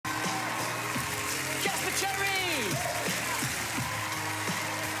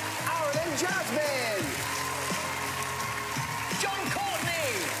Jasmine. John Courtney.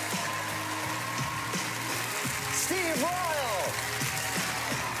 Steve Royal.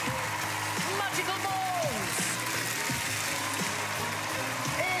 Magical Bones.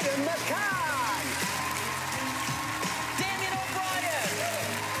 Aidan McCann. Damien O'Brien.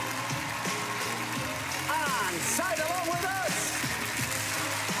 And side along with us.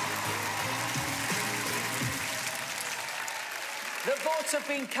 The votes have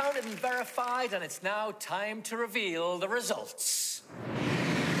been counted and verified, and it's now time to reveal the results.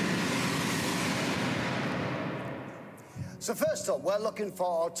 So first up, we're looking for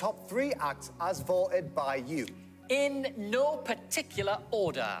our top 3 acts as voted by you. In no particular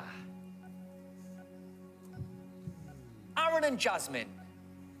order. Aaron and Jasmine,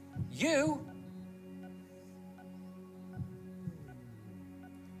 you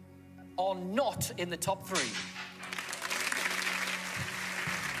are not in the top 3.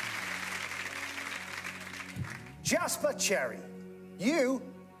 Jasper Cherry, you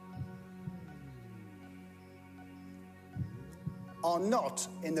are not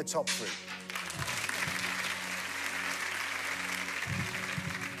in the top 3.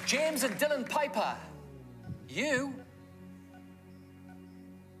 James and Dylan Piper, you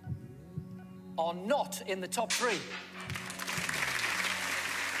are not in the top 3.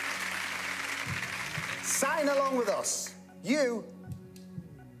 Sign along with us. You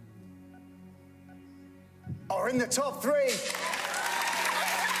are in the top 3.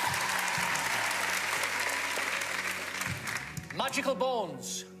 Magical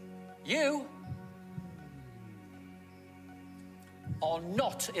Bones, you are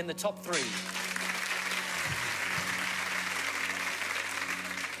not in the top 3.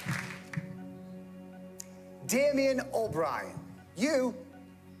 Damien O'Brien, you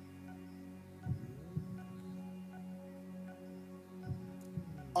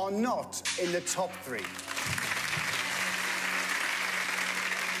are not in the top 3.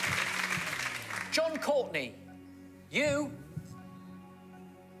 John Courtney, you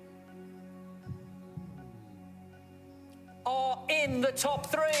are in the top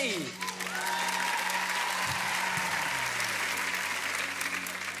 3.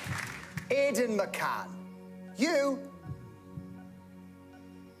 Aidan McCann, you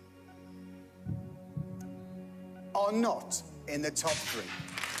are not in the top 3.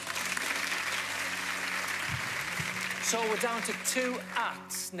 So we're down to 2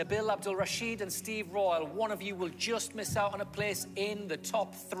 acts, Nabil Abdul Rashid and Steve Royal. One of you will just miss out on a place in the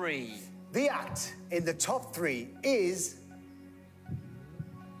top 3. The act in the top 3 is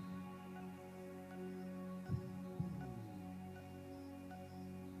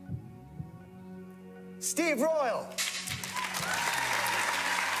Steve Royal.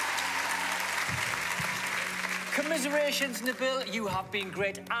 Commiserations, Nabil. You have been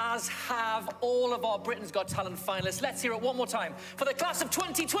great, as have all of our Britain's Got Talent finalists. Let's hear it one more time for the class of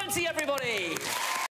 2020, everybody.